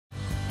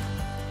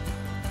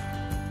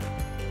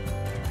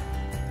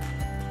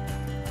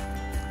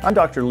I'm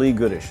Dr. Lee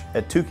Goodish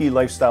at Tukey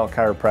Lifestyle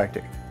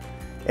Chiropractic.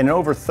 In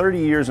over 30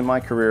 years in my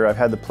career, I've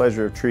had the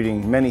pleasure of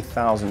treating many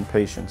thousand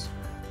patients.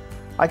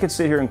 I could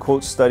sit here and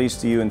quote studies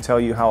to you and tell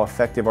you how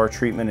effective our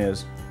treatment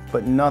is,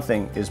 but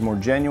nothing is more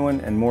genuine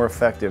and more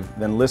effective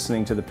than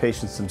listening to the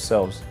patients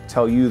themselves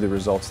tell you the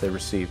results they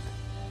received.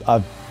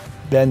 I've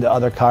been to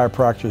other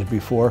chiropractors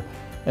before,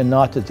 and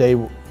not that they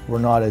were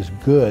not as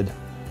good,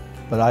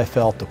 but I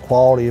felt the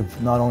quality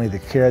of not only the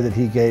care that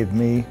he gave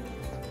me,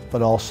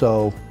 but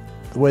also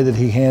the way that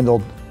he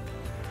handled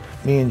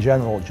me in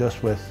general,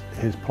 just with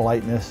his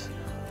politeness,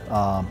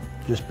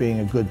 just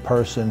being a good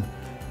person,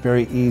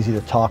 very easy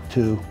to talk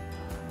to,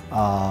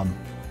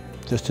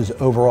 just his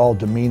overall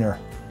demeanor,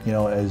 you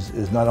know,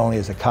 as not only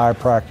as a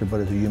chiropractor, but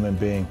as a human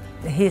being.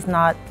 He's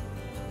not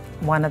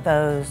one of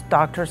those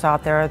doctors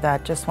out there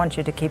that just wants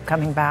you to keep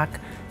coming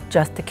back,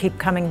 just to keep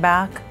coming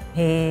back.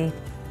 He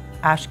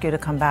asks you to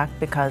come back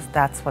because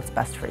that's what's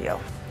best for you.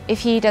 If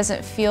he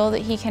doesn't feel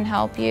that he can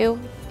help you,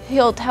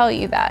 he'll tell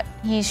you that.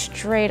 He's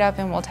straight up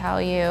and will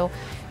tell you,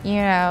 you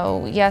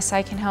know, yes,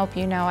 I can help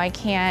you, no, I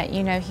can't.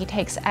 You know, he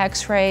takes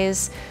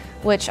x-rays,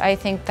 which I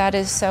think that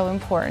is so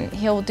important.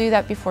 He'll do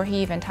that before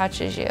he even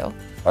touches you.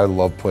 I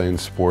love playing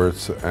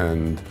sports,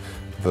 and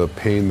the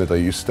pain that I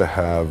used to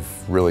have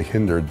really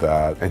hindered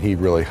that, and he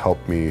really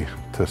helped me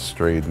to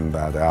straighten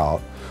that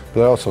out.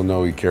 But I also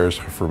know he cares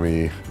for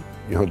me,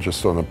 you know,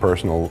 just on a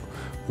personal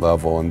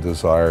level, and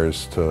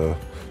desires to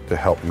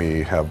help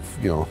me have,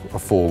 you know, a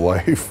full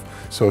life.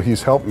 So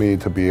he's helped me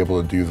to be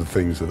able to do the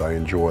things that I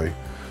enjoy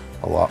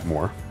a lot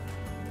more.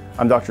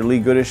 I'm Dr. Lee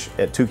Goodish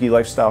at Tukey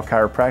Lifestyle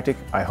Chiropractic.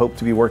 I hope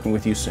to be working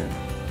with you soon.